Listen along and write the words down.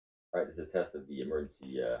All right, this is a test of the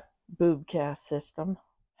emergency. Boobcast system.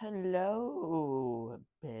 Hello,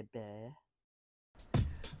 baby.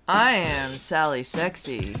 I am Sally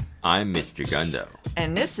Sexy, I'm Mitch Jagundo,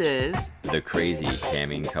 and this is the Crazy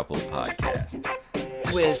Camming Couple Podcast.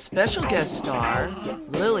 with special guest star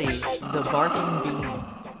Lily the Barking Bean.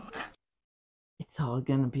 It's all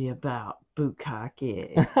gonna be about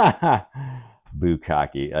bukkake.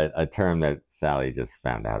 Bukkake, a term that Sally just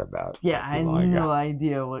found out about. Yeah, I had no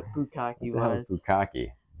idea what bukkake was.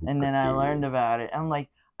 Bukkake. And then I learned about it. I'm like,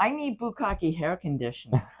 I need bukkake hair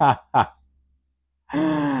conditioner.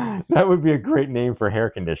 That would be a great name for hair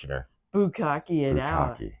conditioner. Bukkake it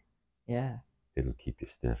out. Bukkake. Yeah. It'll keep you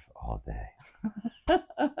stiff all day.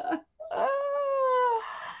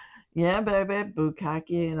 Yeah, baby,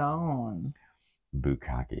 bukkake it on.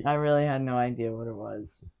 Bukkake. I really had no idea what it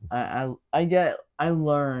was. I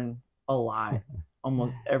learn a lot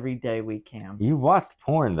almost every day we cam. You watched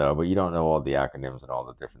porn though, but you don't know all the acronyms and all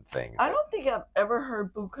the different things. I don't think I've ever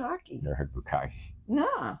heard bukkake. Never heard bukkake.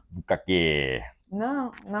 No. Bukkake.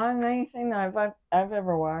 No, not in anything that I've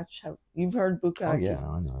ever watched. You've heard bukkake? Oh yeah,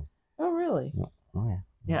 I know. Oh really? Oh yeah.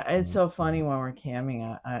 Yeah, it's so funny when we're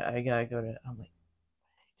camming. I gotta go to. I'm like,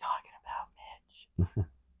 what are they talking about, Mitch?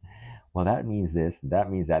 Well, that means this.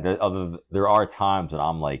 That means that. There are times when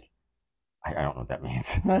I'm like, I don't know what that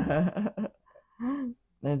means.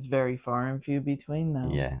 It's very far and few between,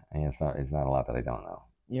 though. Yeah, it's not a lot that I don't know.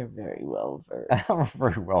 You're very well versed. I'm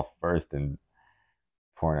very well versed in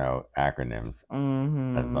porno acronyms.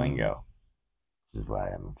 Jagundo. This is why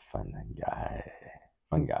I'm a fun guy.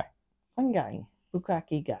 Fun guy. Fun guy.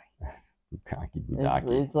 Bukkake guy.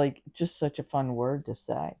 Bukkake. It's like just such a fun word to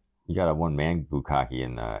say. You got a one-man bukkake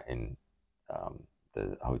in the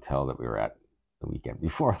hotel that we were at the weekend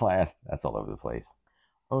before last. That's all over the place.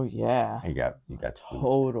 Oh yeah. You got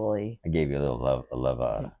totally. I gave you a little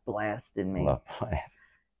love blasted me. Love blast.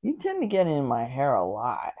 You tend to get in my hair a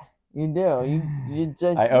lot. You do. You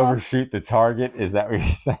I overshoot the target. Is that what you're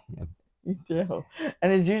saying? You do,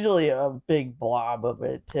 and it's usually a big blob of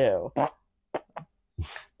it too.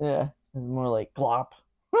 Yeah, it's more like glop.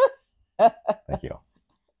 Thank you.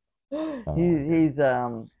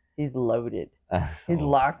 He's loaded. He's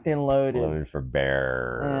locked and loaded. Loaded for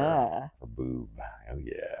bear. Yeah. For boob. Oh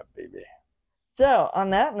yeah, baby. So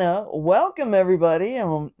on that note, welcome everybody,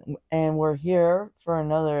 and we're here for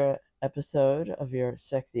another episode of your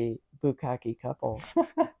sexy bukkake couple.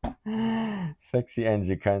 Sexy and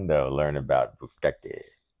Jagundo learn about bukkake.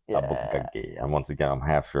 Yeah. Bukkake. And once again, I'm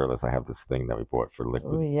half shirtless. I have this thing that we bought for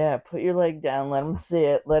liquid. Oh yeah, put your leg down. Let him see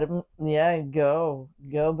it. Let him. Yeah, go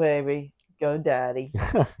baby, go daddy.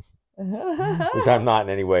 Which I'm not in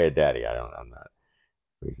any way a daddy. I'm not.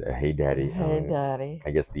 We say, hey daddy. Hey daddy.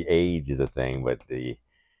 I guess the age is a thing, but the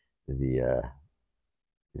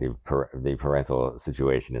parental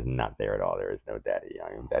situation is not there at all. There is no daddy.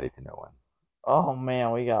 I am daddy to no one. Oh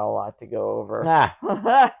man, we got a lot to go over.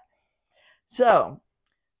 So,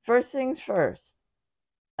 first things first.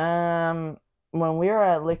 When we are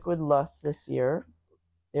at Liquid Lust this year,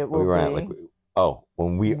 it will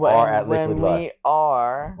when we are at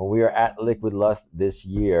Liquid Lust this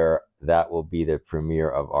year, that will be the premiere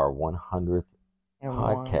of our 100th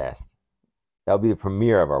podcast. That will be the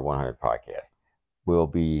premiere of our 100th podcast. We will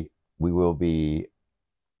be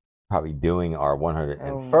probably doing our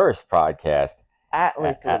 101st podcast at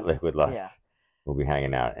Liquid Lust. Yeah. We'll be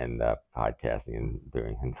hanging out and podcasting and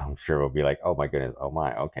doing, and I'm sure we'll be like, oh my goodness, oh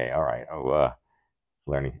my, okay, all right, I'll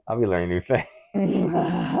be learning new things.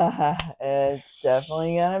 It's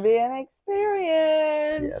definitely gonna be an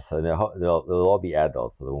experience. Yeah, so they'll all be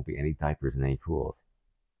adults, so there won't be any diapers in any pools.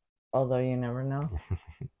 Although you never know.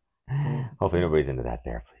 Hopefully nobody's into that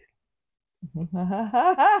there, please.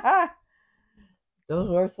 Those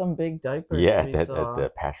were some big diapers. Yeah, at the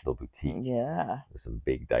Pastel Boutique. Yeah. There's some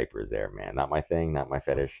big diapers there, man. Not my thing, not my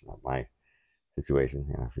fetish, not my situation.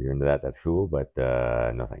 Yeah, if you're into that, that's cool, but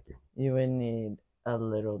no thank you. You would need a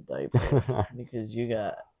little diaper because you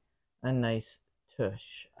got a nice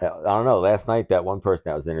tush. I don't know. Last night, that one person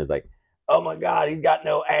that was in there was like, oh my God, he's got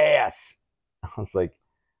no ass. I was like,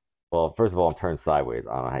 well, first of all, I'm turned sideways.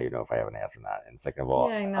 I don't know how you know if I have an ass or not. And second of all,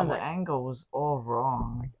 yeah, I know the angle was all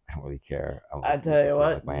wrong. I don't really care. I tell you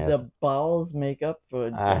what, the balls make up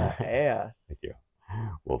for the ass. Thank you.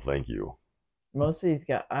 Well, thank you. Most of these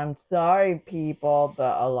guys, I'm sorry, people,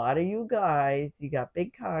 but a lot of you guys, you got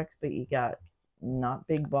big cocks, but you got not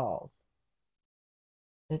big balls.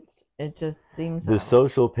 It just seems the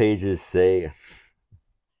social pages say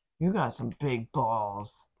you got some big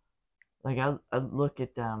balls. Like I look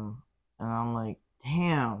at them and I'm like,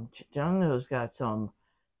 damn, Jagundo's got some.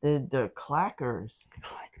 The clackers.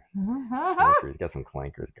 Clankers. Got some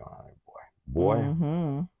clankers going on there, boy.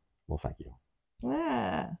 Mm-hmm. Well, thank you.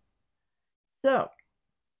 Yeah. So,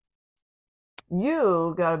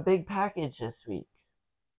 you got a big package this week.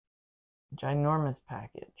 Ginormous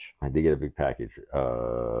package. I did get a big package.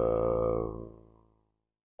 Are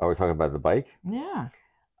we talking about the bike? Yeah.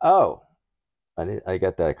 Oh, I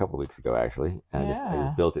got that a couple weeks ago actually. And I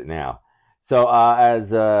just built it now. So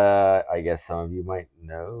as I guess some of you might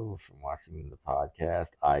know from watching the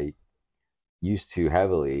podcast, I used to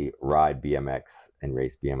heavily ride BMX and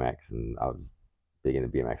race BMX, and I was big into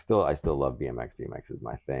BMX. I still love BMX. BMX is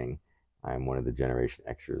my thing. I'm one of the Generation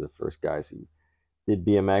Xers, the first guys who did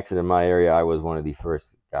BMX, and in my area, I was one of the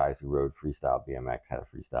first guys who rode freestyle BMX, had a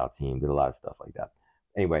freestyle team, did a lot of stuff like that.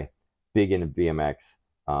 Anyway, big into BMX.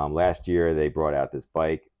 Last year, they brought out this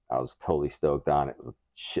bike. I was totally stoked on it. It was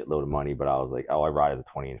a shitload of money, but I was like, oh, I ride as a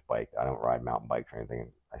 20-inch bike. I don't ride mountain bikes or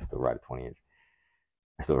anything. I still ride a 20-inch.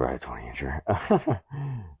 I still ride a 20-incher.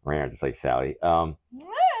 Ran just like Sally.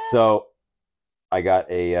 So I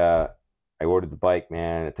got I ordered the bike,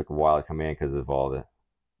 man. It took a while to come in because of all the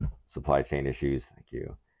supply chain issues. Thank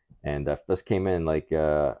you. And this came in like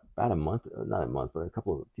about a month, not a month, but a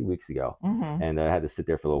few weeks ago. Mm-hmm. And I had to sit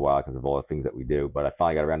there for a little while because of all the things that we do. But I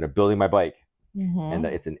finally got around to building my bike. Mm-hmm. And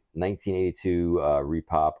it's a 1982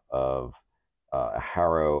 repop of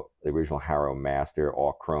the original Harrow Master,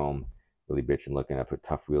 all chrome, really bitchin' looking. I put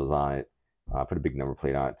tough wheels on it. I put a big number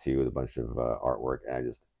plate on it too with a bunch of artwork.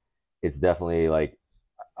 And it's definitely like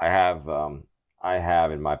I have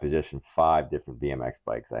in my possession 5 different BMX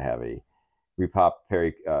bikes. I have a repop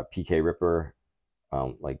Perry PK Ripper,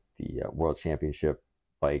 like the World Championship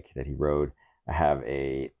bike that he rode. I have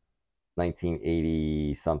a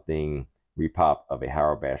 1980 something repop of a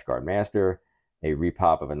Harrow Bash Guard Master, a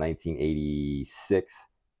repop of a 1986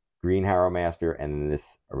 Green Harrow Master, and this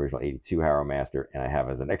original 82 Harrow Master. And I have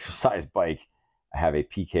as an exercise bike, I have a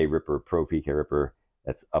PK Ripper, Pro PK Ripper,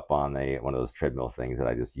 that's up on one of those treadmill things that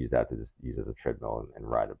I just use that to just use as a treadmill and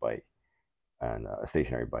ride a bike, and a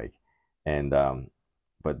stationary bike. And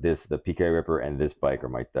but the PK Ripper and this bike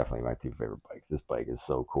are definitely my 2 favorite bikes. This bike is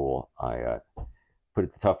so cool. I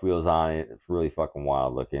put the tough wheels on it. It's really fucking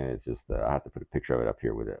wild looking. It's just I have to put a picture of it up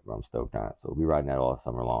here with it, but I'm stoked on it. So we'll be riding that all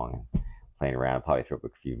summer long and playing around. I'll probably throw up a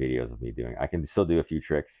few videos of me doing. I can still do a few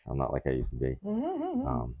tricks. I'm not like I used to be.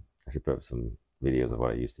 Mm-hmm. I should put up some videos of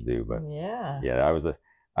what I used to do, but yeah,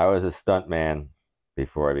 I was a stunt man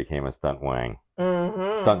before I became a stunt wang.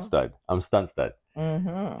 Mm-hmm. Stunt stud. I'm stunt stud.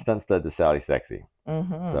 Mm-hmm. Stunt stud to Sally Sexy.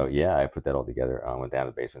 Mm-hmm. So yeah, I put that all together. I went down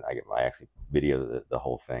to the basement. I actually videoed the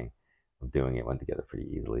whole thing of doing it. Went together pretty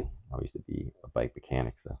easily. I used to be a bike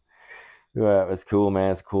mechanic, so yeah, it was cool,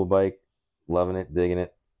 man. It's a cool bike. Loving it, digging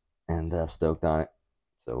it, and stoked on it.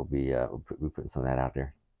 So we'll be putting some of that out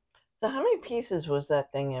there. So how many pieces was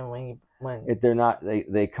that thing in when? They're not.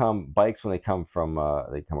 They come bikes when they come from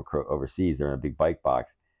overseas. They're in a big bike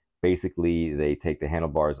box. Basically, they take the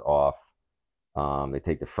handlebars off. They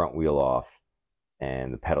take the front wheel off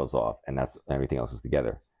and the pedals off, and that's everything else is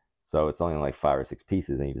together. So it's only like 5 or 6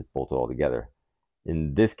 pieces, and you just bolt it all together.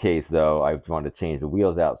 In this case, though, I wanted to change the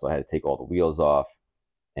wheels out, so I had to take all the wheels off,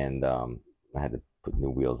 and I had to put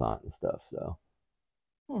new wheels on and stuff. So,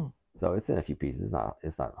 so it's in a few pieces.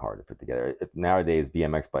 It's not hard to put together. Nowadays,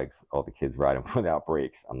 BMX bikes, all the kids ride them without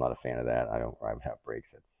brakes. I'm not a fan of that. I don't ride without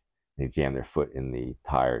brakes. They jam their foot in the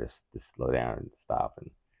tire to slow down and stop, and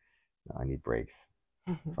I need brakes.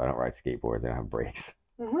 So I don't ride skateboards. I don't have brakes.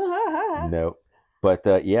 Nope.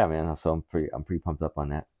 But yeah, man. So I'm pretty pumped up on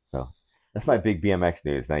that. So that's my big BMX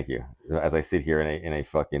news. Thank you. As I sit here in a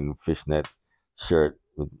fucking fishnet shirt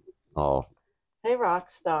with all. Hey, rock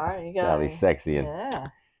star. You got Sally Sexy and. Yeah.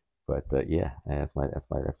 But yeah, that's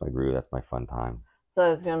my groove. That's my fun time.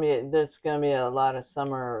 So there's gonna be a lot of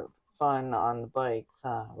summer fun on the bikes,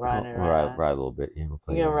 huh? Riding around. Ride a little bit. Yeah, we'll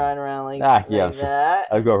play. You gonna ride around like yeah, like that?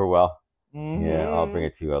 I'll go over well. Mm-hmm. Yeah, I'll bring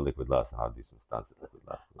it to Liquid Lust, and I'll do some stunts at Liquid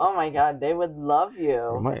Lust. Oh my God, they would love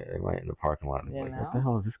you. They might in the parking lot. Like, what the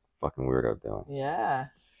hell is this fucking weirdo doing? Yeah,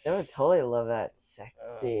 they would totally love that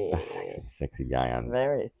sexy sexy guy on.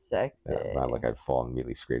 Very sexy. Not like I'd fall and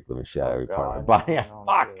immediately scrape living shit out of every part of my body.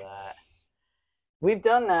 Fuck. We've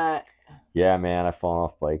done that. Yeah, man, I've fallen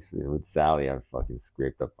off bikes with Sally. I've fucking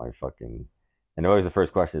scraped up my fucking. And always the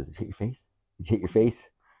first question is, "Did you hit your face? Did you hit your face?"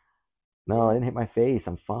 No, I didn't hit my face.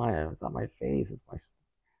 I'm fine. It's not my face. It's my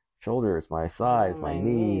shoulder. It's my sides. My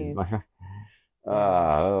knees. And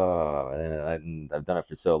I've done it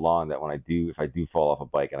for so long that if I do fall off a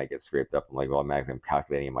bike and I get scraped up, I'm like, automatically I'm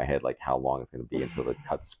calculating in my head like how long it's going to be until the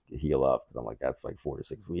cuts heal up, because I'm like, that's like 4 to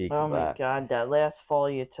 6 weeks. Oh my God, that last fall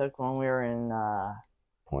you took when we were in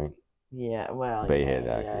Point Yeah, well, Bayhead,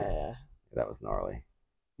 yeah, actually. yeah, That was gnarly.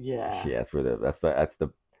 yeah. Yeah,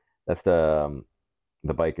 that's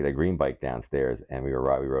the bike, the green bike downstairs, and we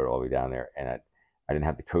rode all the way down there, and I didn't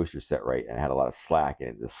have the coaster set right, and I had a lot of slack, and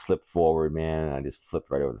it just slipped forward, man, and I just flipped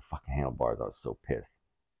right over the fucking handlebars. I was so pissed.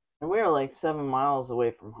 And we were like 7 miles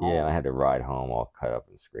away from home. Yeah, and I had to ride home all cut up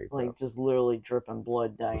and scraped like up. just literally dripping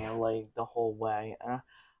blood down your leg the whole way.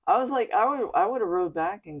 I was like, I would have rode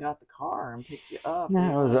back and got the car and picked you up.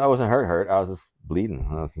 No, I wasn't hurt. I was just bleeding.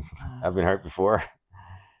 I've been hurt before.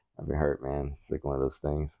 I've been hurt, man. It's like one of those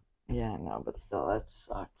things. Yeah, no, but still, that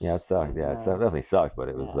sucks. Yeah, it sucked. Yeah, it definitely sucked, but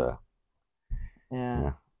it was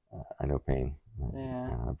yeah. I know pain. Yeah.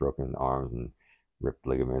 I broken arms and ripped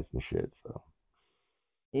ligaments and shit. So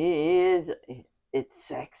it's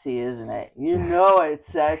sexy, isn't it? You know it's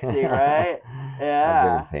sexy, right?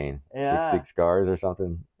 Yeah. I've been in pain. Yeah. 6 big scars or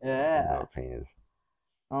something. Yeah. You know what pain is.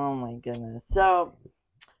 Oh my goodness. So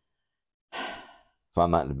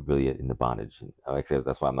I'm not really into bondage. Except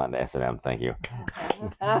that's why I'm not in S&M. Thank you.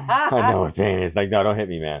 I know what pain is. Like, no, don't hit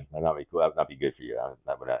me, man. That'd not be cool. That'd not be good for you.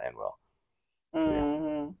 That would not end well. Mm-hmm.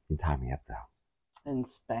 Yeah. You can tie me up though. And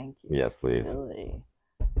spank you. Yes, please. Silly.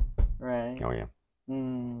 Right. Oh yeah.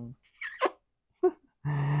 Mm.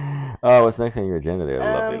 Oh, what's next on your agenda there,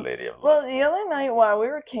 lovely lady of Well, the other night while we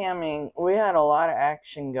were camming, we had a lot of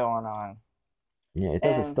action going on. Yeah,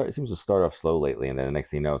 it seems to start off slow lately, and then the next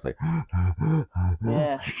thing you know, it's like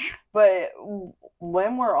yeah. But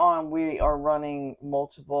when we're on, we are running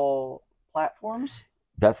multiple platforms.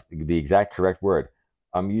 That's the exact correct word.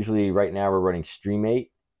 Usually right now we're running Streamate,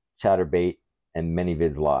 Chatterbait, and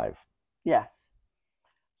ManyVids Live. Yes.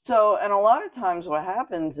 So, and a lot of times what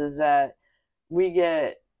happens is that we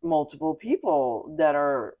get multiple people that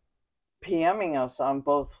are PMing us on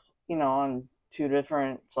both, on 2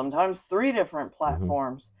 different, sometimes 3 different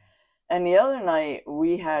platforms. Mm-hmm. And the other night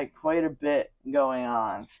we had quite a bit going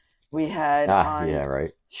on. We had on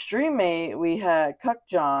Streammate, we had Cuck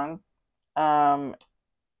John, and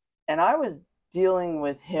I was dealing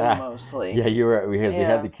with him mostly. Yeah, you were. We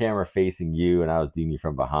had the camera facing you, and I was doing you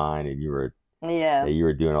from behind, and you were. Yeah. You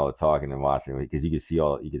were doing all the talking and watching because you could see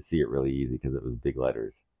it really easy because it was big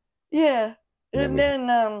letters. Yeah, and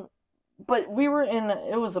then but we were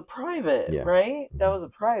it was a private, right? Mm-hmm. That was a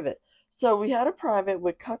private. So we had a private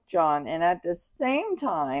with Cuck John, and at the same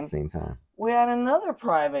time, we had another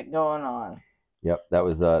private going on. Yep, that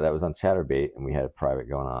was on Chatterbait, and we had a private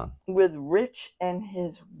going on with Rich and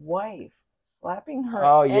his wife slapping her.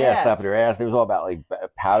 Oh yeah, ass. Slapping her ass. It was all about like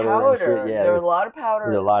powder and shit. Yeah, there was a lot of powder.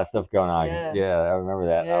 There was a lot of stuff going on. Yeah, I remember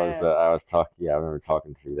that. Yeah. I was talking. Yeah, I remember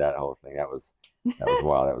talking through that whole thing. That was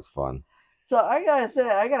wild. That was fun. So I gotta say,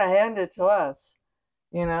 I gotta hand it to us.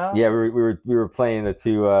 Yeah, we were playing the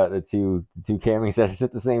two camming sessions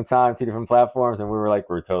at the same time, 2 different platforms, and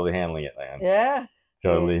we're totally handling it, man. Yeah.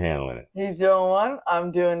 Totally handling it. He's doing one,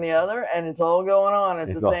 I'm doing the other, and it's all going on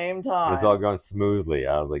at the same time. It's all going smoothly.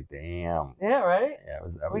 I was like, damn. Yeah, right?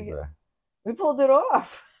 Yeah, we pulled it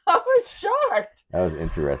off. I was shocked. That was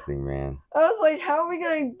interesting, man. I was like, how are we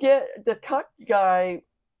going to get the Cuck guy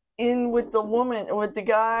in with the woman, with the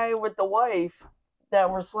guy, with the wife that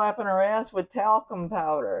were slapping her ass with talcum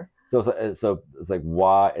powder? So it's like,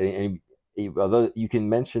 why? And although you can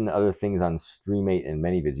mention other things on Streamate and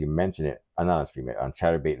ManyVids, you mention it. Not on Streamate, on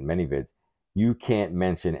Chatterbait and ManyVids. You can't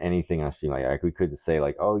mention anything on Streamate. Like we couldn't say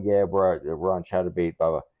like, oh yeah, we're on Chatterbait,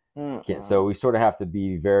 blah blah. So we sort of have to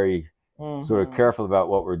be very sort of careful about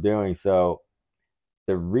what we're doing. So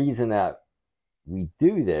the reason that we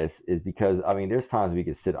do this is because there's times we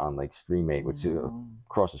could sit on like Streamate, which is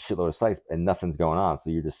across a shitload of sites, and nothing's going on. So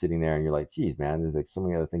you're just sitting there and you're like, geez, man, there's like so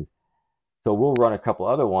many other things. So we'll run a couple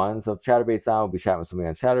other ones. So if Chatterbait's on, we'll be chatting with somebody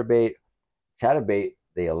on Chatterbait. Chatterbait,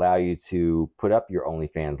 they allow you to put up your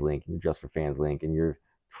OnlyFans link, your Just for Fans link, and your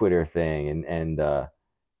Twitter thing, and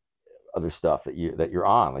other stuff that you're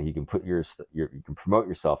on. Like you can put you can promote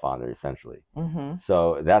yourself on there essentially. Mm-hmm.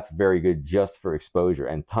 So that's very good just for exposure,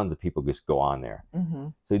 and tons of people just go on there. Mm-hmm.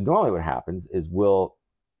 So normally what happens is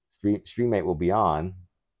Streammate will be on,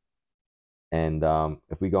 and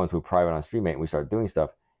if we go into a private on Streammate and we start doing stuff,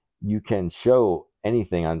 you can show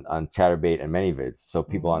anything on Chatterbait and ManyVids. So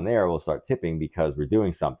people on there will start tipping because we're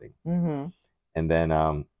doing something. Mm-hmm. And then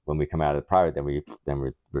when we come out of the private, then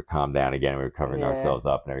we're calmed down again. We're covering ourselves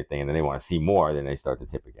up and everything. And then they want to see more. Then they start to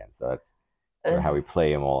tip again. So that's sort of how we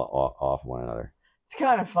play them all off one another. It's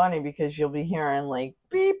kind of funny because you'll be hearing like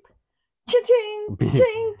beep, ching,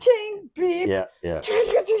 ching, ching, beep, yeah, ching,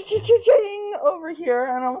 ching, ching over here,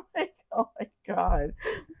 and I'm like, oh my god,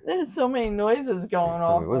 There's so many noises going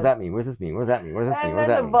off. What does that mean? What does this mean? What does that mean? What does this mean? What does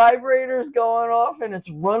that mean? And then the vibrator's going off and it's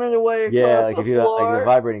running away across like the if you floor. like the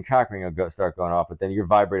vibrating cock ring will start going off, but then your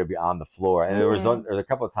vibrator will be on the floor. And there was a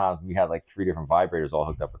couple of times we had like 3 different vibrators all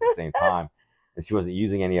hooked up at the same time, and she wasn't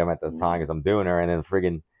using any of them at the time because I'm doing her. And then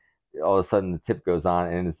friggin' all of a sudden the tip goes on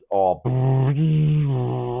and it's all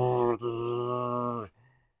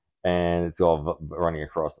and it's all running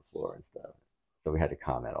across the floor and stuff. So we had to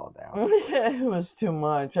calm that all down. It was too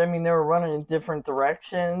much. I mean, they were running in different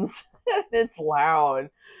directions. It's loud,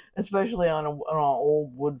 especially on an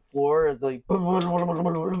old wood floor. It's like it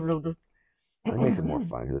makes it more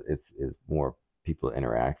fun because it's more people to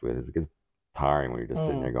interact with. It gets tiring when you're just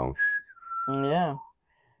sitting there going. Yeah.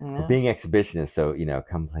 Being exhibitionists, so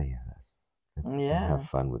come play with us. Yeah. Have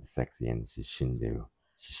fun with sexy and shishindo,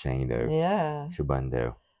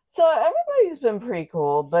 shubundo. So everybody's been pretty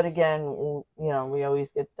cool, but again, we always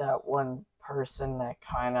get that one person that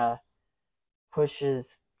kind of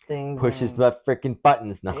pushes things. Pushes the freaking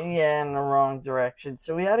buttons now. Yeah, in the wrong direction.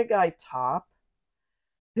 So we had a guy, Top,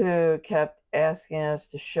 who kept asking us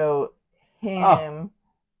to show him.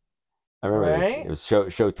 Oh, I remember this. It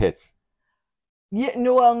was show tits. Yeah,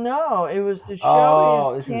 no, it was to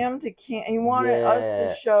show his cam to cam. He wanted us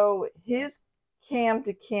to show his cam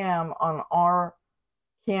to cam on our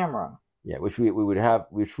camera. Yeah, which we would have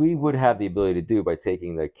the ability to do by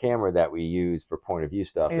taking the camera that we use for point of view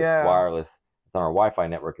stuff. It's wireless. It's on our Wi-Fi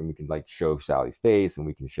network, and we can like show Sally's face, and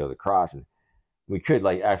we can show the crotch, and we could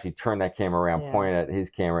like actually turn that camera around, point at his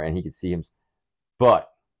camera, and he could see him. But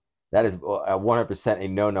that is 100% a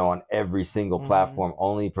no-no on every single platform.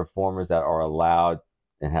 Only performers that are allowed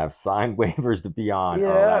and have signed waivers to be on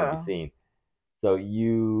are allowed to be seen. So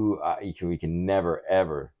we can never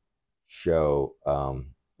ever show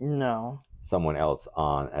someone else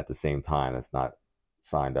on at the same time that's not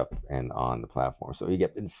signed up and on the platform. So he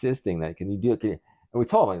kept insisting that, can you do it? And we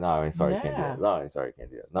told him, like, no, I'm sorry, you can't do that. No, I'm sorry, I can't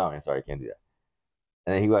do that. No, I'm sorry, I can't do that.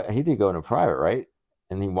 And then he did go into private, right?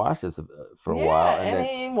 And he watched us for a while, and then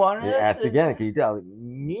he wanted us asked again, "Can you tell?" Like,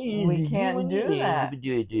 we can't do that.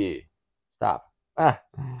 Stop. Yeah,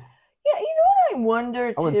 you know what I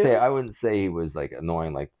wonder too? I wouldn't say he was like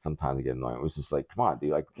annoying. Like sometimes he get annoying. It was just like, come on,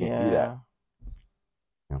 dude, like we can't do that.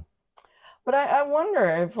 But I wonder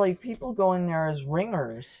if like people go in there as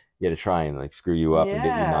ringers. Yeah, to try and like screw you up and get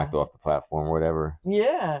you knocked off the platform or whatever.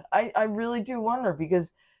 Yeah, I really do wonder,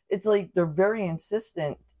 because it's like they're very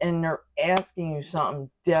insistent and they're asking you something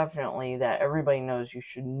definitely that everybody knows you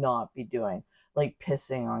should not be doing, like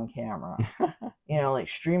pissing on camera. Like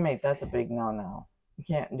StreamMate, that's a big no-no. You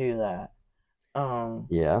can't do that. Yeah,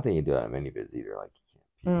 I don't think you do that in many vids either. Like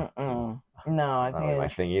you can't pee. No, I think not my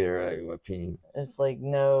thing either. Like, peeing. It's like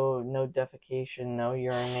no defecation, no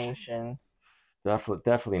urination.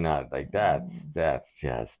 Definitely not. Like that's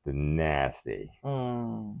just nasty.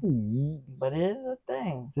 But it is a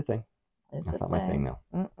thing. It's a thing. That's not my thing, though.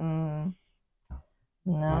 No.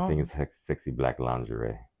 My thing is sexy black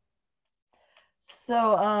lingerie.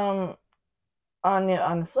 So, on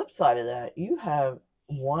the flip side of that, you have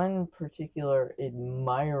one particular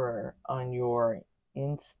admirer on your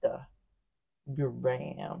Instagram.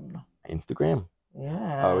 Instagram?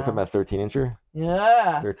 Yeah. Oh, we're talking about 13-incher?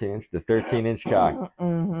 Yeah. 13-inch, the 13-inch cock.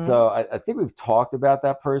 So I think we've talked about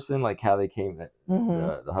that person, like how they came,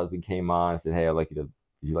 the husband came on and said, "Hey, would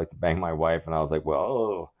you like to bang my wife?" And I was like,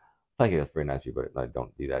 "Well, thank you, that's very nice of you, but I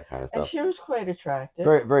don't do that kind of stuff." And she was quite attractive.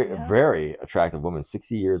 Very, very, very attractive woman,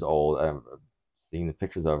 60 years old. I've seen the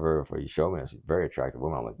pictures of her before you show me. She's a very attractive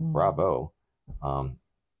woman. I'm like, bravo.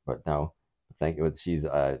 But no, thank you. She's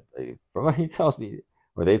from what he tells me,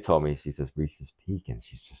 or they told me, she's just reached this peak and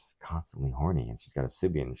she's just constantly horny and she's got a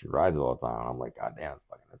Sibian and she rides all the time. And I'm like, God damn,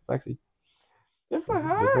 that's sexy. Good for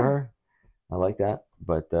her. Good for her. I like that.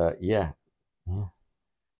 But yeah.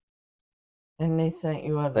 And they sent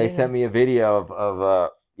you a video. They sent me a video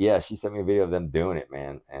of she sent me a video of them doing it,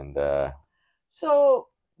 man. And so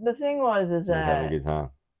the thing was that having a good time.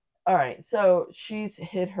 All right, so she's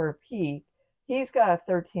hit her peak. He's got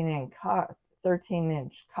a 13-inch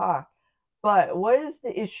cock. But what is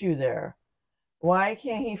the issue there? Why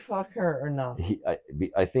can't he fuck her enough?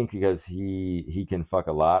 I think because he can fuck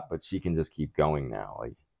a lot, but she can just keep going now.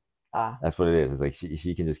 Like that's what it is. It's like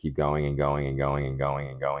she can just keep going and going and going and going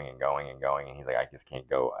and going and going and going. And he's like, I just can't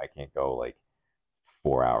go. I can't go like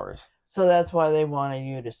 4 hours. So that's why they wanted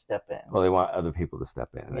you to step in. Well, they want other people to step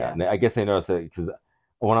in. Yeah. And I guess they noticed that because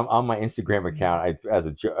when I'm on my Instagram account, as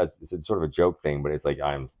it's sort of a joke thing, but it's like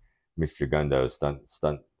I'm Mitch Jagundo,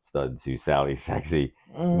 stud to Sally Sexy.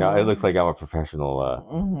 No, it looks like I'm a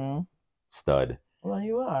professional stud. Well,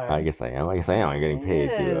 you are. I guess I am. I'm getting paid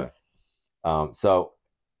to. So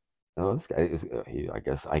Oh, this guy is.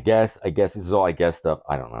 I guess this is all I guess stuff.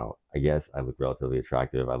 I don't know. I guess I look relatively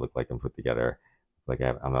attractive. I look like I'm put together. Like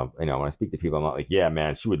I'm a, when I speak to people, I'm not like, yeah,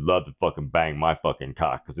 man, she would love to fucking bang my fucking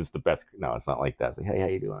cock because it's the best. No, it's not like that. It's like, hey, how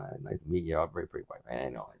you doing? Nice to meet you. I'm very pretty white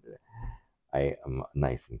man. No, I am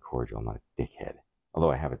nice and cordial. I'm not a dickhead,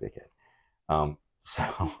 although I have a dickhead.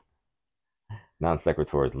 So non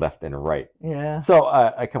sequiturs left and right. Yeah. So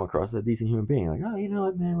I come across a decent human being, like, oh, you know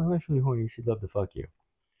what, man, my wife's really horny. She'd love to fuck you.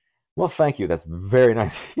 Well, thank you. That's very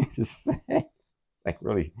nice to say. It's like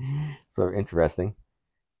really sort of interesting.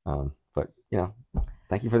 But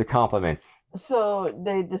thank you for the compliments. So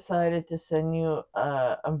they decided to send you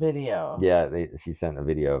a video. Yeah, she sent a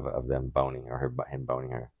video of them boning, or him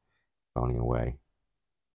boning her, boning away.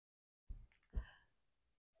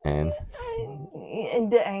 And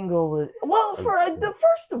the angle was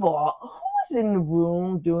first of all, who was in the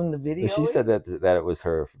room doing the video? She said that it was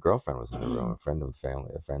her girlfriend was in the room, a friend of the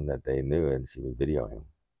family, a friend that they knew, and she was videoing.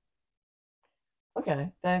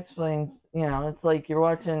 Okay, that explains. It's like you're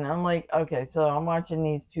watching. I'm like, okay, so I'm watching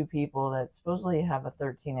these two people that supposedly have a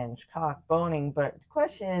 13-inch cock boning, but the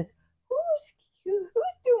question is, who's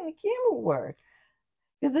doing the camera work?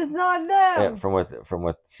 Because it's not them. Yeah, from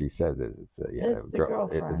what she said, it's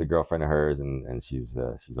a girlfriend of hers, and she's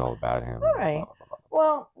all about him. All right. Blah, blah, blah, blah.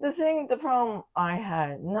 Well, the problem I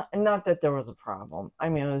had, not that there was a problem. I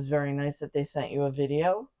mean, it was very nice that they sent you a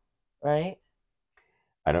video, right?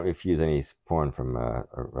 I don't refuse any porn from a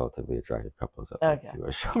relatively attractive couple. So okay.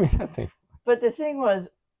 Show me that thing. But the thing was,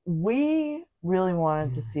 we really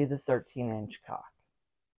wanted to see the 13-inch cock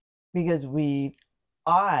because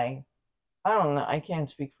I don't know. I can't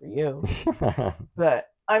speak for you, but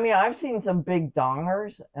I mean, I've seen some big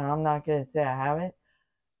dongers, and I'm not gonna say I haven't,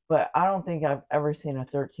 but I don't think I've ever seen a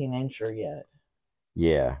 13-incher yet.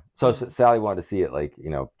 Yeah. So Sally wanted to see it, like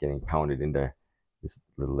getting pounded into this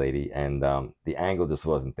little lady, and the angle just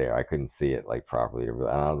wasn't there. I couldn't see it like properly. And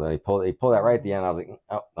I was like, he pulled that right at the end. I was like,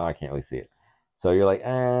 oh no, I can't really see it. So you're like, I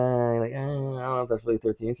don't know if that's really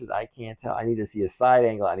 13 inches. I can't tell. I need to see a side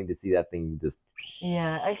angle. I need to see that thing just.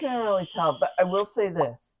 Yeah, I couldn't really tell, but I will say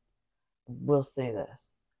this.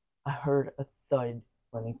 I heard a thud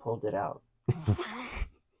when he pulled it out.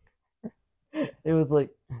 It was like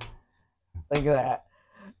that.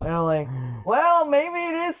 And I'm like, well, maybe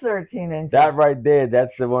it is 13 inches. That right there,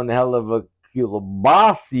 that's the one hell of a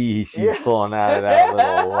kielbasi she's pulling out of that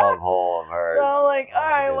little love hole of hers. So I'm like, all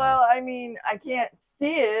right, well, I mean, I can't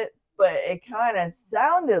see it, but it kind of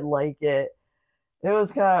sounded like it. It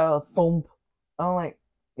was kind of a thump. I'm like,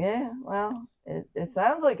 yeah, well, it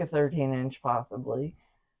sounds like a 13-inch possibly.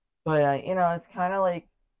 But, it's kind of like,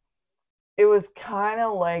 it was kind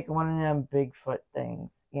of like one of them Bigfoot things,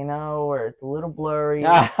 where it's a little blurry,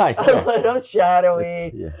 a little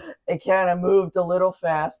shadowy. Yeah. It kind of moved a little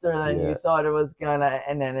faster than you thought it was gonna,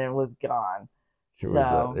 and then it was gone.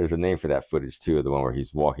 There's a name for that footage too, the one where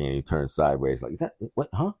he's walking and he turns sideways. Like, is that what?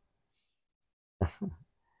 Huh?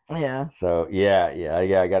 Yeah. So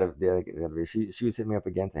I gotta. She was hitting me up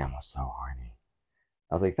again saying, I'm so horny.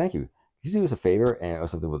 I was like, thank you. Could you do us a favor? And it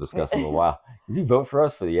was something we'll discuss in a little while. Did you vote for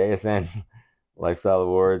us for the ASN Lifestyle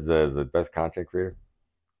Awards as the best content creator?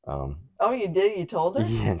 Oh, you did? You told her?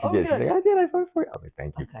 Yeah, and she did. Good. She's like, I did. I voted for you. I was like,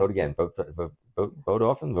 thank you. Okay. Vote again. Vote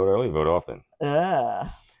often. Vote early. Vote often. Yeah.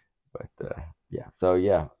 But yeah. So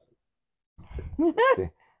yeah.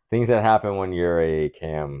 Things that happen when you're a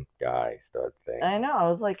cam guy start thing. I know. I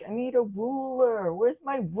was like, I need a ruler. Where's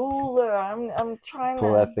my ruler? I'm trying to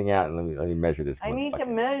pull that thing out and let me measure this. I need to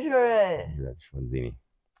measure it. Measure that Schwanzini.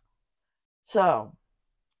 So,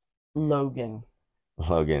 Logan.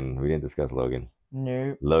 We didn't discuss Logan.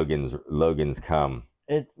 Nope. Logan's come.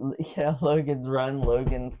 Logan's run,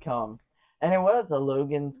 Logan's come. And it was a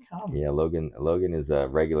Logan's come. Yeah, Logan is a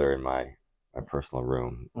regular in my personal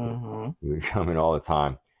room. Mm-hmm. He would come in all the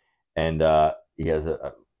time. And he has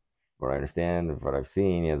what I understand, what I've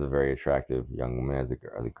seen, he has a very attractive young woman as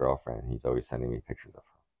a girlfriend. He's always sending me pictures of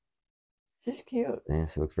her. She's cute. Yeah,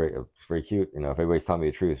 she looks very cute. If everybody's telling me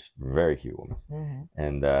the truth, she's a very cute woman. Mm-hmm.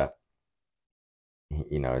 And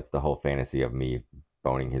it's the whole fantasy of me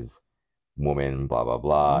boning his woman, blah blah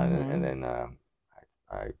blah, mm-hmm. and then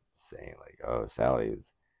I saying like, oh, Sally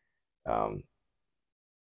is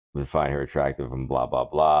would find her attractive and blah blah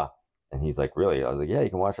blah. And he's like, really? I was like, yeah, you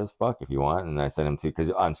can watch us fuck if you want. And I sent him to,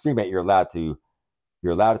 because on StreamMate you're allowed to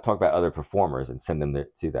talk about other performers and send them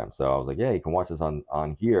to them. So I was like, yeah, you can watch us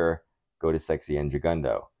on here. Go to Sexy and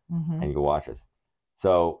Jagundo, mm-hmm. and you can watch us.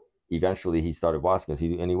 So eventually he started watching us.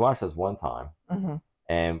 He watched us one time, mm-hmm.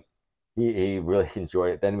 and he really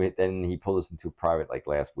enjoyed it. Then he pulled us into a private like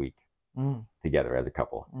last week together as a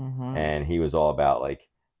couple, mm-hmm. and he was all about like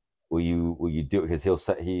will you do it? Because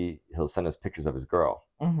he'll send us pictures of his girl,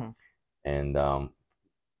 and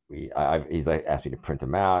he's like asked me to print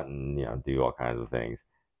them out and do all kinds of things,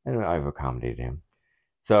 and I've accommodated him.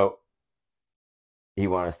 So he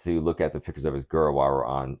wanted us to look at the pictures of his girl while we're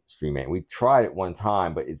on StreamMate. We tried it one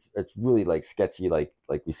time, but it's really like sketchy. Like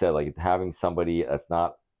we said, like having somebody that's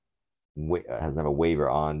not doesn't have a waiver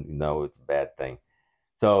on, it's a bad thing.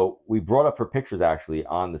 So we brought up her pictures actually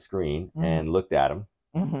on the screen and looked at them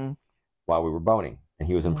while we were boning, and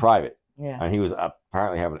he was in private. Yeah. And he was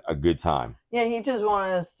apparently having a good time. Yeah, he just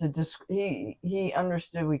wanted us to he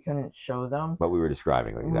understood we couldn't show them. But we were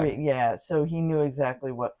describing them, exactly. Yeah, so he knew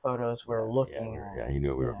exactly what photos we were looking at. Yeah, he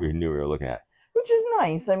knew we knew we were looking at. Which is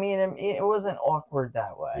nice. I mean, it wasn't awkward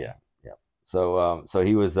that way. Yeah, yeah. So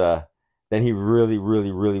he was then he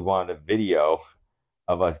really wanted a video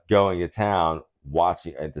of us going to town,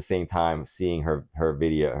 watching at the same time, seeing her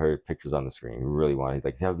pictures on the screen. He really wanted. He's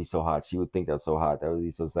like, that would be so hot. She would think that was so hot. That would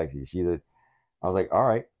be so sexy. I was like, all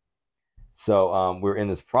right. So we're in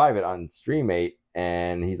this private on StreamMate,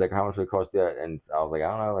 and he's like, how much would it cost to do that? And I was like, I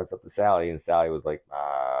don't know. That's up to Sally. And Sally was like,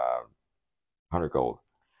 100 gold.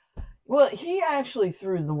 Well, he actually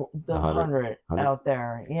threw the 100 out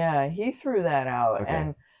there. Yeah, he threw that out.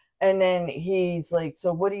 Okay. And then he's like,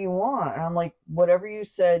 so what do you want? And I'm like, whatever you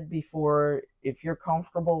said before, if you're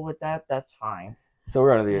comfortable with that, that's fine. So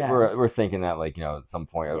we're thinking that, like, at some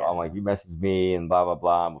point, I'm like, you message me and blah, blah,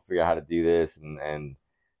 blah, and we'll figure out how to do this and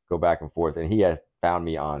go back and forth. And he had found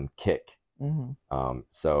me on Kick.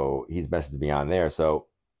 So he's messaged me on there. So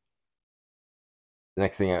the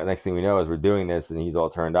next thing we know is we're doing this, and he's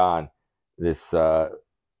all turned on. This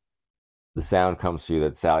the sound comes through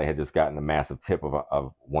that Sally had just gotten a massive tip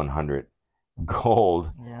of 100 gold.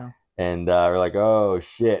 Yeah. And we're like, oh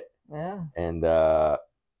shit. Yeah. And like,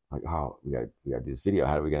 oh, we gotta do this video.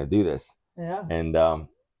 How are we gonna do this? Yeah. And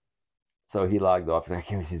so he logged off. He's like, I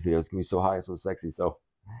can't see these videos. It's gonna be so high and so sexy. So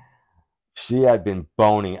she had been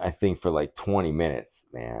boning, I think, for like 20 minutes,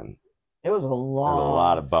 man. It was a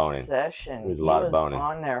lot of boning session. It was a lot of boning.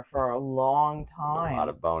 On there for a long time. A lot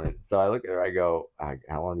of boning. So I look at her. I go,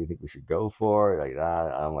 how long do you think we should go for? Like,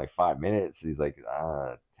 I'm like 5 minutes. He's like,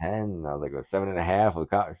 10. I was like,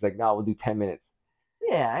 7.5. She's like, no, we'll do 10 minutes.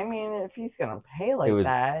 Yeah, I mean, if he's gonna pay like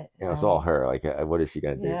that, it's all her. Like, what is she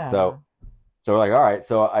gonna do? Yeah. So we're like, all right.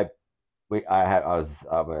 So I'm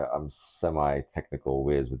semi-technical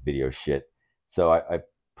whiz with video shit. So I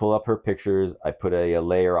pull up her pictures. I put a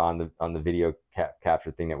layer on the video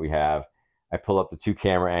capture thing that we have. I pull up the 2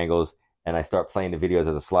 camera angles, and I start playing the videos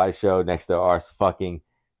as a slideshow next to our fucking.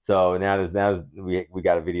 So now we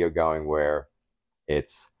got a video going where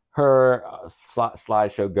it's her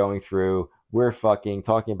slideshow going through. We're fucking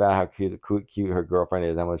talking about how cute her girlfriend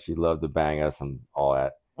is, how much she loved to bang us and all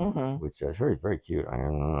that, which is very, very cute. I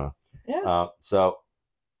don't know. Yeah. So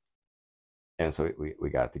we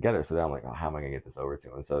got it together. So then I'm like, oh, how am I gonna get this over to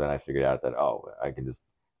him? And so then I figured out that I'll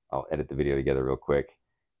edit the video together real quick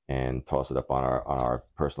and toss it up on our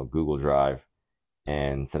personal Google Drive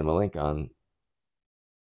and send him a link on.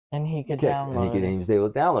 And he could download it. And he was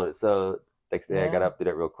able to download it. So next day I got up, did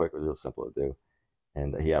it real quick. It was real simple to do.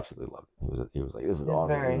 And he absolutely loved it. He was like, this is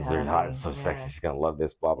awesome. This is very hot. It's so sexy. She's going to love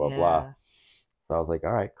this, blah, blah, blah. So I was like,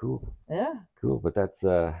 all right, cool. Yeah. Cool. But that's...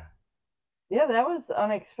 Yeah, that was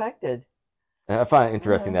unexpected. I find it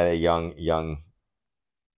interesting that a young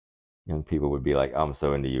people would be like, I'm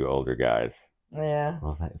so into you older guys. Yeah.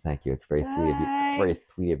 Well, thank you. It's very sweet of you. Very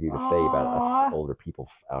sweet of you to say about older people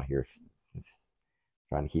out here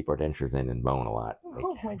trying to keep our dentures in and bone a lot.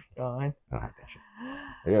 Oh my God. I don't have dentures.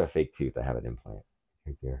 I got a fake tooth. I have an implant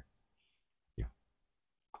right there. Yeah.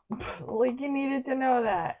 Like you needed to know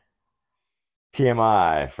that.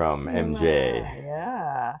 TMI from MJ.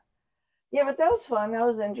 Yeah. Yeah, but that was fun. That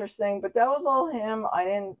was interesting. But that was all him. I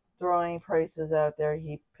didn't throw any prices out there.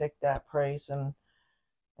 He picked that price and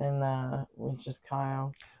we just kind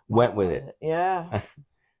of went with it. Yeah.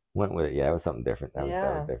 Went with it. Yeah, it was something different. That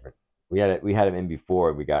was different. We had him in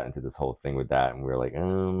before we got into this whole thing with that, and we were like, I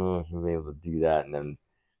don't know if we'll be able to do that. And then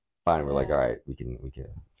finally we're like, all right, we can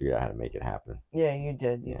figure out how to make it happen. Yeah, you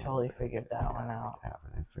did. You totally figured that one out.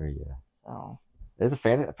 It's very So there's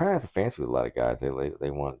apparently it's a fantasy with a lot of guys. They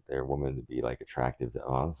want their woman to be like attractive to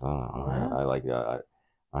I like that.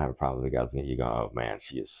 I have a problem with the guys you go, oh man,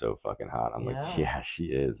 she is so fucking hot. I'm like, yeah, she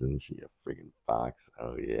is, and she a freaking fox.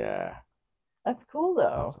 Oh yeah. That's cool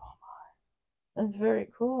though. That's very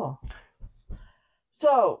cool.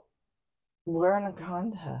 So we're in a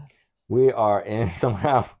contest. We are in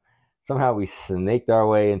somehow somehow we snaked our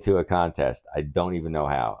way into a contest. I don't even know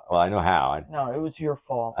how. Well, I know how. No, it was your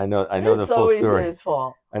fault. I know the full story. It's always his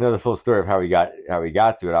fault. I know the full story of how we got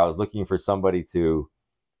to it. I was looking for somebody to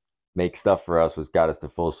make stuff for us, which got us to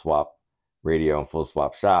Full Swap Radio and Full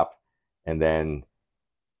Swap Shop, and then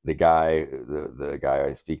the guy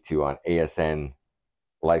I speak to on ASN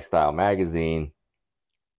Lifestyle Magazine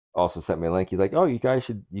also sent me a link. He's like, "Oh, you guys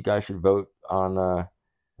should vote on our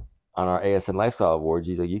ASN Lifestyle Awards."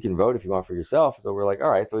 He's like, "You can vote if you want for yourself." So we're like, "All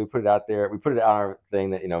right." So we put it out there. We put it on our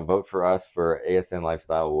thing that, vote for us for ASN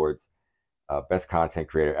Lifestyle Awards, best content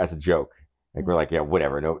creator, as a joke. Like, we're like, yeah,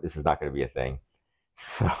 whatever. No, this is not going to be a thing.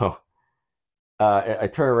 So I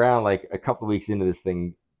turn around like a couple of weeks into this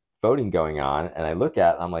thing, voting going on, and I look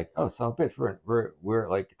at it, I'm like, oh, son of a bitch, we're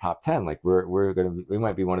like top 10. Like we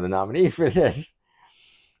might be one of the nominees for this.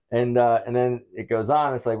 And then it goes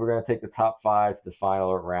on. It's like, we're gonna take the top 5 to the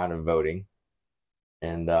final round of voting.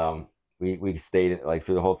 And we stayed, like,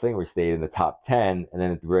 through the whole thing, we stayed in the top 10. And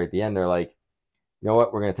then right at the end, they're like, you know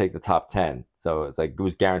what, we're gonna take the top 10. So it's like, it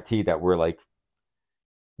was guaranteed that we're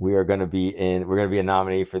gonna be a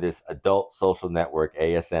nominee for this Adult Social Network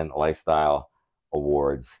ASN Lifestyle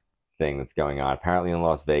Awards thing that's going on, apparently in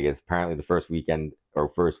Las Vegas, apparently the first week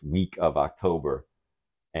of October.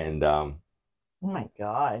 And oh my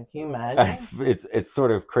God, can you imagine? It's sort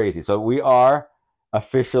of crazy. So we are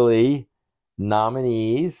officially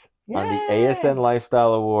nominees on the ASN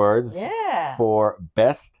Lifestyle Awards for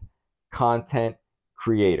Best Content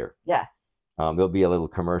Creator. Yes. There'll be a little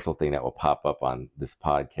commercial thing that will pop up on this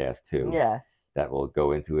podcast too. Yes. That will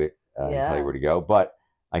go into it and tell you where to go. But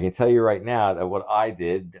I can tell you right now that what I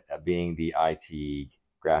did, being the IT,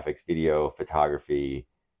 graphics, video, photography,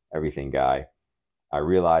 everything guy, I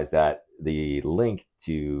realized that the link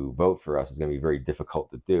to vote for us is going to be very difficult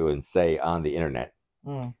to do and say on the internet.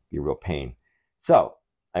 Be a real pain. So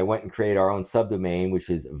I went and created our own subdomain, which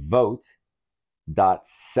is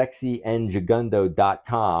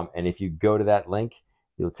vote.sexyenjagundo.com. And if you go to that link,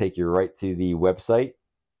 it'll take you right to the website,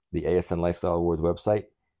 the ASN Lifestyle Awards website.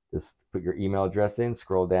 Just put your email address in,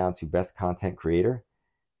 scroll down to Best Content Creator,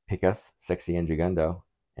 pick us, Sexy and Jagundo,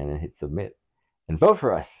 and then hit submit. And vote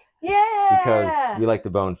for us. Yeah. Because we like to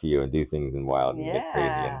bone for you and do things in wild and get crazy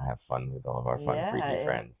and have fun with all of our fun, freaky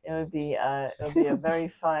friends. It would be a very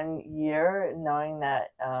fun year, knowing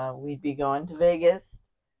that we'd be going to Vegas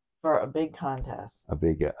for a big contest. A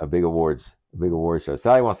big awards show.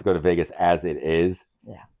 Sally wants to go to Vegas as it is.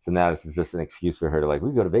 Yeah. So now this is just an excuse for her to, like,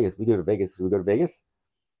 we go to Vegas. We go to Vegas. We go to Vegas.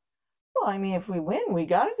 Well, I mean, if we win, we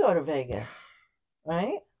got to go to Vegas,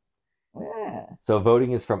 right? Yeah. So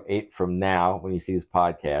voting is from now, when you see this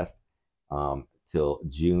podcast, till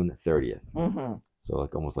June 30th. Mm-hmm. So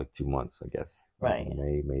almost 2 months, I guess. Right.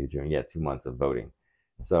 May to June. Yeah, 2 months of voting.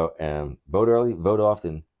 So vote early, vote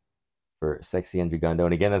often for Sexy and Jagundo.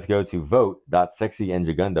 And again, let's go to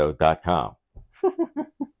vote.sexyenjagundo.com.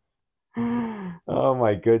 Oh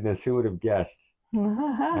my goodness, who would have guessed?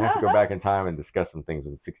 I have to go back in time and discuss some things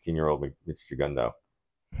with 16-year-old Mitch Jagundo.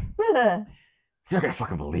 You're not gonna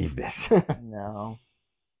fucking believe this. No.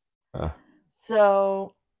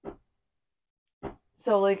 So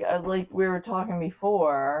like we were talking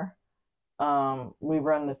before, we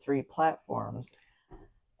run the 3 platforms,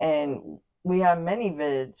 and we have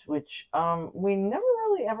ManyVids, which we never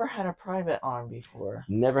really ever had a private on before.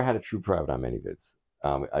 Never had a true private on ManyVids.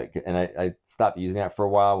 I stopped using that for a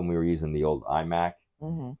while when we were using the old iMac,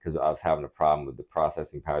 because I was having a problem with the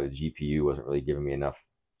processing power. The GPU wasn't really giving me enough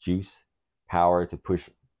power to push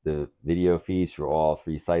the video feeds through all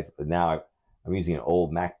 3 sites. But now I'm using an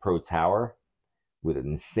old Mac Pro Tower with an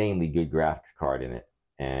insanely good graphics card in it,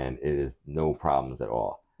 and it is no problems at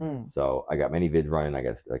all. So I got ManyVids running. I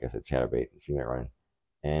guess, like I said, Chatterbait and Streamit running,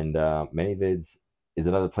 and ManyVids is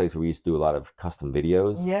another place where we used to do a lot of custom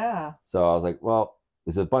videos. Yeah. So I was like, well,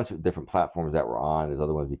 there's a bunch of different platforms that we're on. There's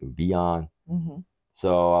other ones we can be on.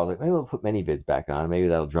 So I was like, maybe we'll put ManyVids back on. Maybe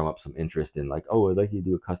that'll drum up some interest in, like, oh, I'd like you to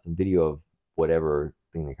do a custom video of whatever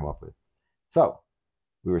thing they come up with. So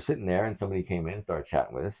we were sitting there, and somebody came in and started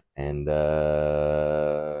chatting with us, and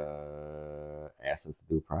asked us to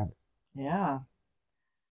do a private. Yeah.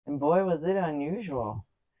 And boy, was it unusual.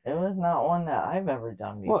 It was not one that I've ever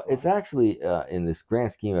done before. Well, it's actually, in this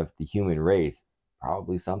grand scheme of the human race,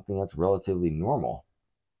 probably something that's relatively normal.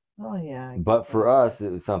 Oh, yeah. But for us,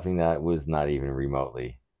 it was something that was not even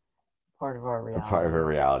remotely part of our reality. Part of our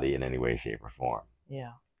reality in any way, shape, or form.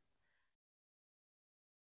 Yeah.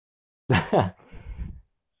 I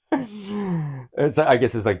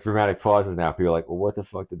guess it's like dramatic pauses now. People are like, well, what the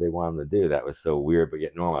fuck did they want them to do? That was so weird, but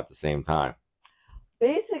yet normal at the same time.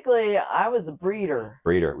 Basically, I was a breeder.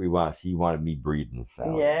 She wanted me breeding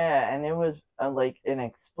Sally. Yeah, and it was like an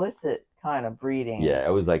explicit kind of breeding. Yeah,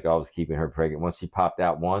 it was like I was keeping her pregnant. Once she popped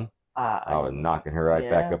out one, I was knocking her right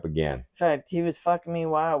back up again. In fact, he was fucking me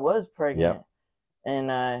while I was pregnant. Yep.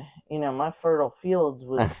 And you know, my fertile fields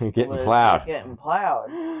was getting plowed.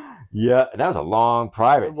 Yeah, and that was a long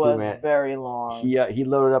private. It was very long. He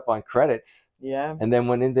loaded up on credits. Yeah. And then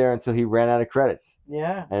went in there until he ran out of credits.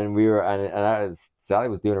 Yeah. And we were, Sally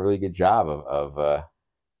was doing a really good job of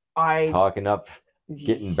talking up,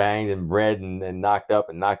 getting banged and bred and knocked up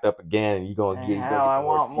again. And you going to get some I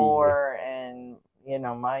want more. And you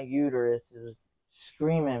know, my uterus is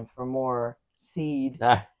screaming for more seed.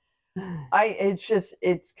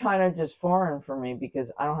 It's kind of just foreign for me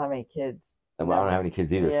because I don't have any kids. Well, I don't have any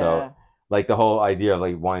kids either. Yeah. So like the whole idea of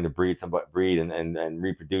like wanting to breed and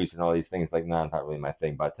reproduce and all these things, like, no, it's not really my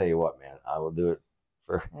thing. But I tell you what, man, I will do it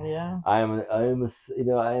for. Yeah. I am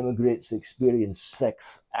a great experienced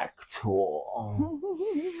sex actor.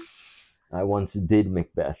 I once did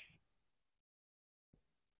Macbeth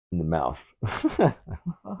in the mouth.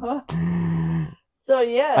 So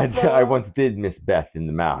yeah. I once did Miss Beth in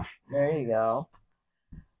the mouth. There you go.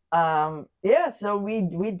 Yeah, so we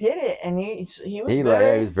did it, and he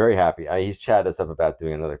was very happy. He's chatted us up about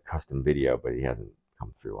doing another custom video, but he hasn't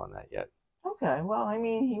come through on that yet. Okay, well, I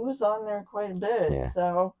mean, he was on there quite a bit, yeah.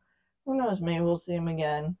 So who knows? Maybe we'll see him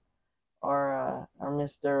again, or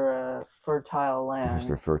Mr. Fertile Land.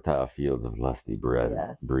 Mr. Fertile Fields of Lusty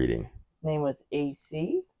Breeding. His name was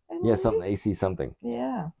AC. Yeah, something AC something.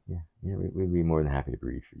 Yeah. Yeah. We'd be more than happy to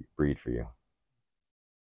breed for you.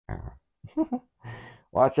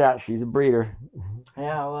 Watch out, she's a breeder.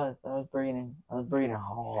 Yeah, I was breeding. I was breeding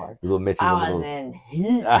hard. Little Mitch is I was in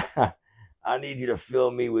heat. I need you to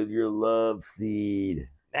fill me with your love seed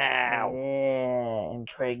now. Yeah,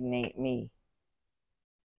 impregnate me.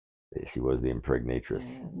 She was the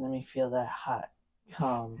impregnatrix. Yeah, let me feel that hot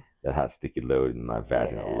cum. That hot sticky load in my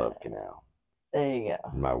vaginal love canal. There you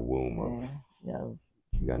go. In my womb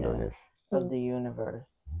of the universe.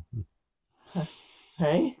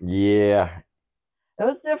 Right? Yeah. It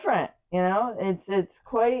was different, you know. It's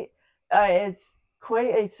quite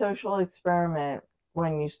a social experiment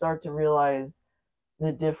when you start to realize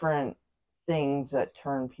the different things that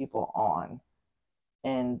turn people on,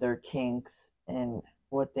 and their kinks, and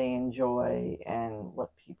what they enjoy, and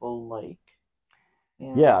what people like.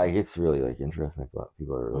 You know? Yeah, it's really like interesting.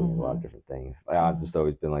 People are really into a lot of different things. I've just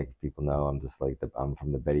always been like, people know I'm just like I'm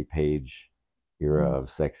from the Betty Page era of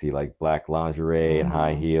sexy, like black lingerie and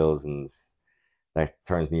high heels, and that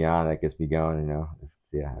turns me on. That gets me going. You know,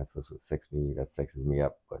 that's what sexes me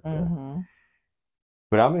up. But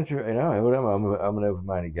but I'm interested. You know, I'm an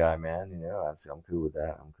open-minded guy, man. You know, I'm cool with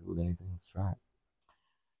that. I'm cool with anything. Let's try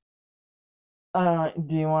it.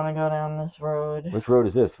 Do you want to go down this road? Which road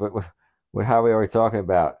is this? What highway are we talking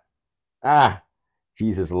about?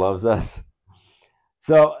 Jesus loves us.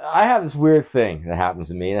 So I have this weird thing that happens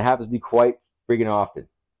to me, and it happens to be quite freaking often.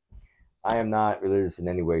 I am not religious in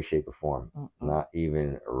any way, shape, or form. Not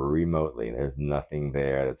even remotely. There's nothing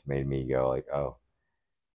there that's made me go like, oh.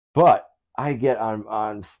 But I get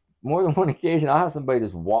on more than one occasion, I'll have somebody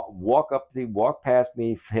just walk past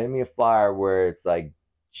me, hand me a flyer where it's like,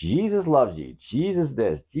 Jesus loves you, Jesus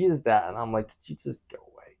this, Jesus that, and I'm like, you just go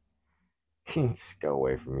away. Just go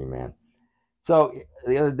away from me, man. So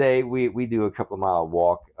the other day we do a couple of mile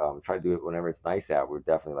walk. Try to do it whenever it's nice out. We're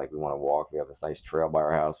definitely like, we want to walk. We have this nice trail by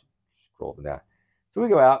our house. Scroll down. So we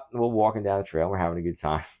go out and we're walking down the trail. We're having a good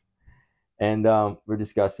time, and we're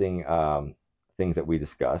discussing things that we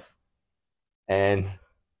discuss. And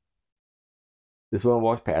this woman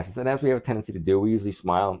walks past us, and as we have a tendency to do, we usually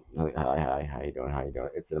smile. Like, hi, how you doing? How you doing?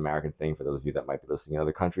 It's an American thing for those of you that might be listening in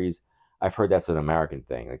other countries. I've heard that's an American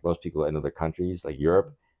thing. Like most people in other countries, like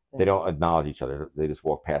Europe, they don't acknowledge each other. They just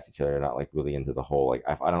walk past each other. They're not like really into the whole, like,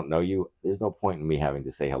 if I don't know you, there's no point in me having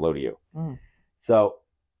to say hello to you. So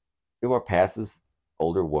we walk past this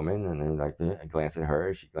older woman, and then like I glanced at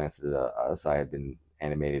her. She glanced at us. I had been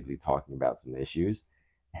animatedly talking about some issues,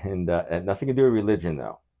 and had nothing to do with religion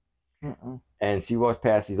though. And she walks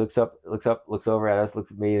past. She looks over at us,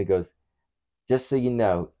 looks at me, and goes, "Just so you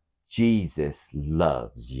know, Jesus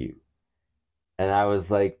loves you." And I was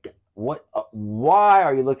like, what? Why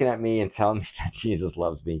are you looking at me and telling me that Jesus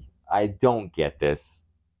loves me? I don't get this.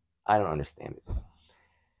 I don't understand it.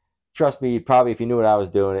 Trust me, probably if you knew what I was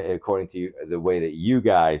doing, according to you, the way that you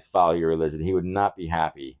guys follow your religion, he would not be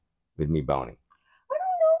happy with me boning. I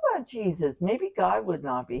don't know about Jesus. Maybe God would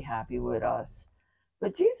not be happy with us.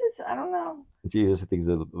 But Jesus, I don't know. Jesus, I think, is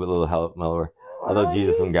a little mellower. Although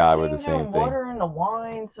Jesus and God were the same thing. Water into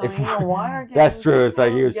wine, so wine are getting. That's true. It's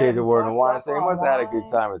like he was changing water into wine, so he must have had a good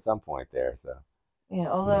time at some point there. So. Yeah,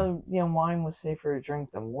 although wine was safer to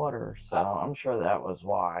drink than water, so I'm sure that was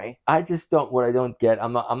why. I just don't. What I don't get.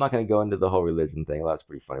 I'm not going to go into the whole religion thing. Well, that's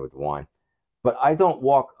pretty funny with the wine, but I don't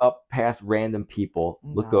walk up past random people,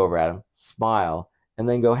 look over at them, smile, and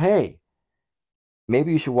then go, "Hey,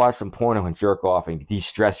 maybe you should watch some porno and jerk off and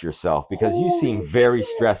de-stress yourself because you seem very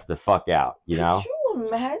stressed the fuck out." You know? Could you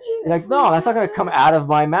imagine? Like, no, that's not going to come out of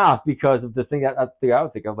my mouth because of the thing that I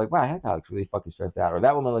would think of. Like, wow, that guy looks really fucking stressed out, or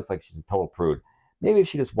that woman looks like she's a total prude. Maybe if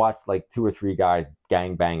she just watched like 2 or 3 guys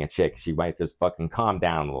gang bang a chick, she might just fucking calm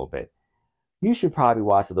down a little bit. You should probably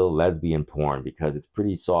watch a little lesbian porn because it's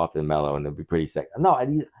pretty soft and mellow and it'll be pretty sexy. No,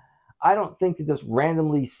 I don't think to just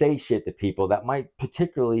randomly say shit to people that might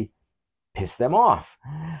particularly piss them off.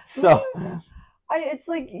 So it's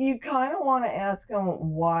like you kind of want to ask them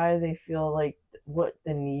why they feel like what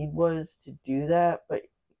the need was to do that, but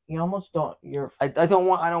you almost don't. I don't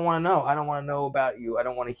want to know. I don't want to know about you. I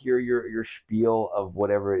don't want to hear your spiel of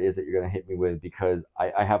whatever it is that you're going to hit me with because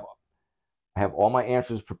I have all my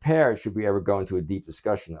answers prepared should we ever go into a deep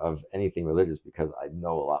discussion of anything religious because I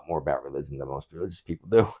know a lot more about religion than most religious people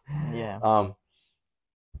do. Yeah.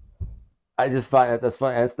 I just find that's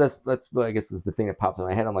funny. That's I guess is the thing that pops in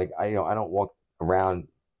my head. I'm like I don't walk around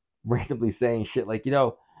randomly saying shit like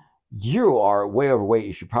you are way overweight.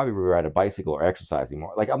 You should probably ride a bicycle or exercising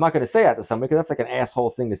more. Like, I'm not going to say that to somebody because that's like an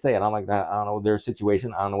asshole thing to say. And I'm like, I don't know their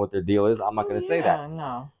situation. I don't know what their deal is. I'm not going to say that.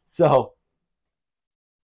 No. So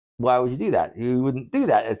why would you do that? You wouldn't do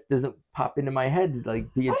that. It doesn't pop into my head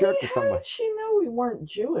like be a jerk to somebody. How did she know we weren't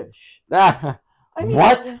Jewish? What?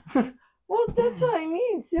 Well, that's what I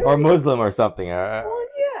mean. Seriously. Or Muslim or something. Well,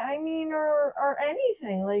 yeah, I mean, or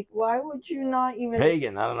anything. Like, why would you not even...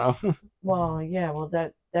 Pagan, I don't know. Well, yeah, well,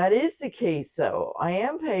 that is the case, though. I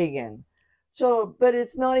am pagan. So, but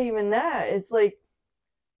it's not even that. It's like,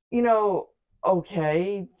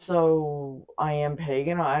 okay, so I am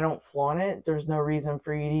pagan. I don't flaunt it. There's no reason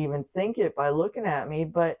for you to even think it by looking at me.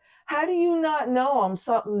 But how do you not know I'm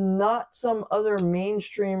not some other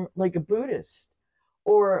mainstream, like a Buddhist?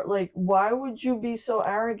 Or like, why would you be so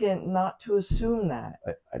arrogant not to assume that?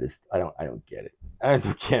 I don't get it. I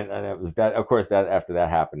just can't. And it was that. Of course, that after that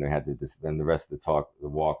happened, we had to. Then the rest of the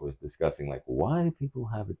walk was discussing like, why do people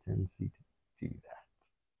have a tendency to do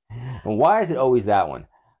that? And why is it always that one?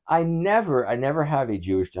 I never have a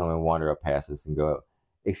Jewish gentleman wander up past us and go,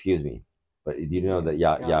 "Excuse me, but do you know that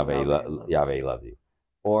Yahweh loves you?"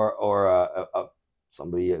 Or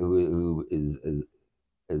somebody who is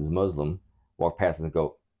Muslim. Walk past and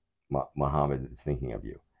go, Muhammad is thinking of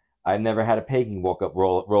you. I've never had a pagan walk up,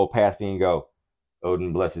 roll past me and go,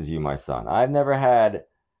 Odin blesses you, my son. I've never had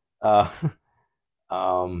a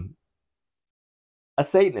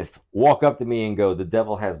Satanist walk up to me and go, the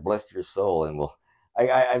devil has blessed your soul. And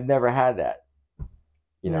I've never had that.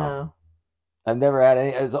 No. I've never had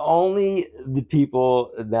any. It's only the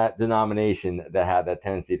people in that denomination that have that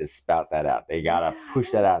tendency to spout that out. They got to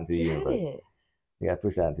push that out into the universe. You got to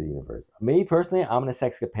push that into the universe. Me, personally, I'm an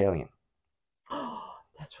Sexapalian.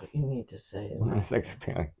 That's what you need to say. I'm a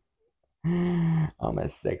Sexapalian. I'm a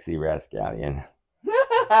sexy rascallion.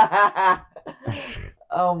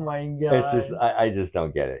 Oh, my God. It's just, I just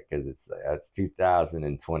don't get it because it's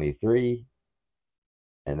 2023.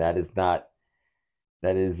 And that is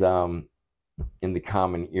in the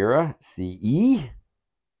Common Era, CE.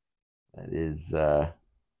 That is not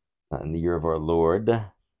in the year of our Lord.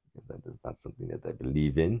 That is not something that I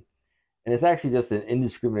believe in. And it's actually just an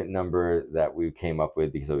indiscriminate number that we came up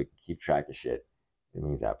with because we can keep track of shit. It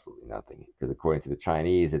means absolutely nothing. Because according to the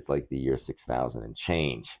Chinese, it's like the year 6,000 and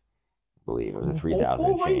change. I believe it was a 3,000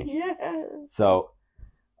 and change. Yeah. So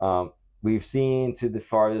we've seen to the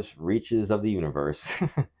farthest reaches of the universe.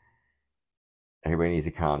 Everybody needs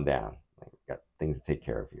to calm down. We've got things to take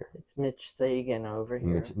care of here. It's Mitch Sagan over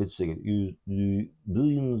here. Mitch Sagan. The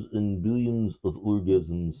billions and billions of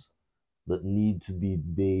orgasms that need to be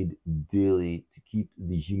made daily to keep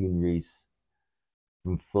the human race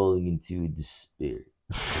from falling into despair.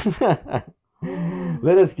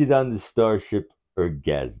 Let us get on the Starship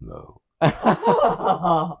Orgasmo.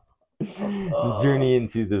 Journey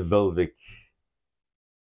into the Velvic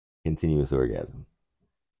continuous orgasm.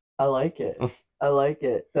 I like it. I like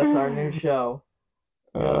it. That's our new show.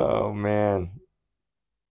 Oh man,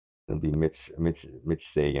 it'll be Mitch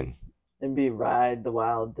Sagan. It'd be Ride the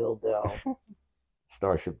Wild Dildo.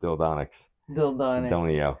 Starship Dildonics.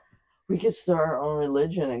 Dildonio. We could start our own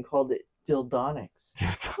religion and called it Dildonics.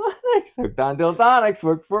 Dildonics. Hooked on Dildonics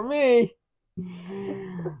worked for me.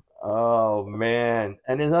 Oh man,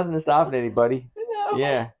 and there's nothing stopping anybody. No.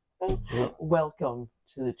 Yeah. Welcome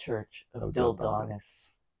to the Church of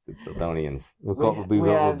Dildonics. The Dildonians. We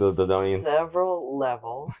We'll build Dildonians. Several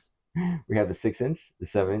levels. We have the 6-inch, the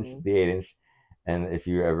 7-inch, the 8-inch, and if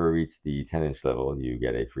you ever reach the 10-inch level, you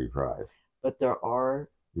get a free prize. But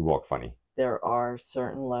you walk funny. There are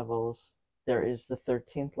certain levels. There is the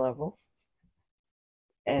 13th level,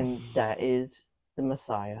 and that is the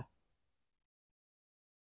Messiah.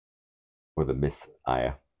 Or the Miss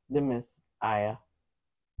Aya. The Miss Aya.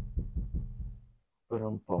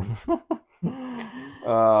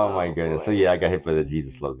 Oh my goodness. Boy. So yeah, I got hit by the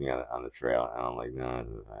Jesus Loves Me on the trail, and I'm like, no,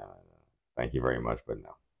 thank you very much, but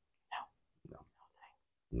no.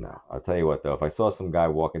 I'll tell you what though, if I saw some guy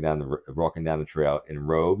walking down the trail in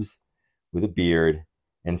robes with a beard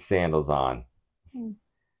and sandals on,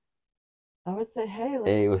 I would say,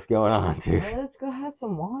 hey, what's going on, dude? Let's go have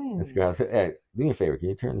some wine. Hey, do me a favor, can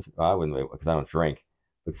you turn this? I wouldn't, because I don't drink,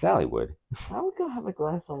 but Sally would. I would go have a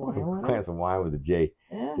glass of wine. A glass of wine with the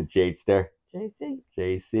Jadester.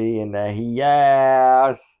 JC and the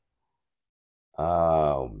yes.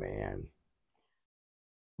 Oh man.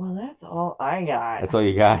 Well, that's all I got. That's all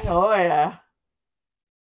you got? Oh yeah.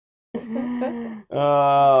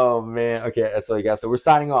 Oh man. Okay, that's all you got. So we're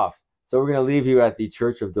signing off. So we're gonna leave you at the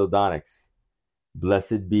Church of Dildonics.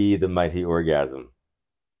 Blessed be the mighty orgasm.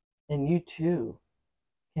 And you too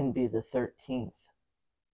can be the 13th.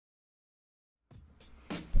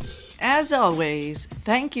 As always,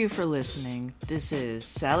 thank you for listening. This is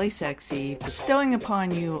Sally Sexy, bestowing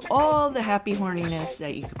upon you all the happy horniness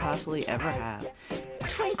that you could possibly ever have.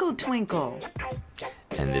 Twinkle, twinkle.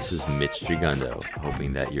 And this is Mitch Jagundo,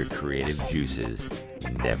 hoping that your creative juices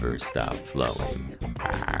never stop flowing.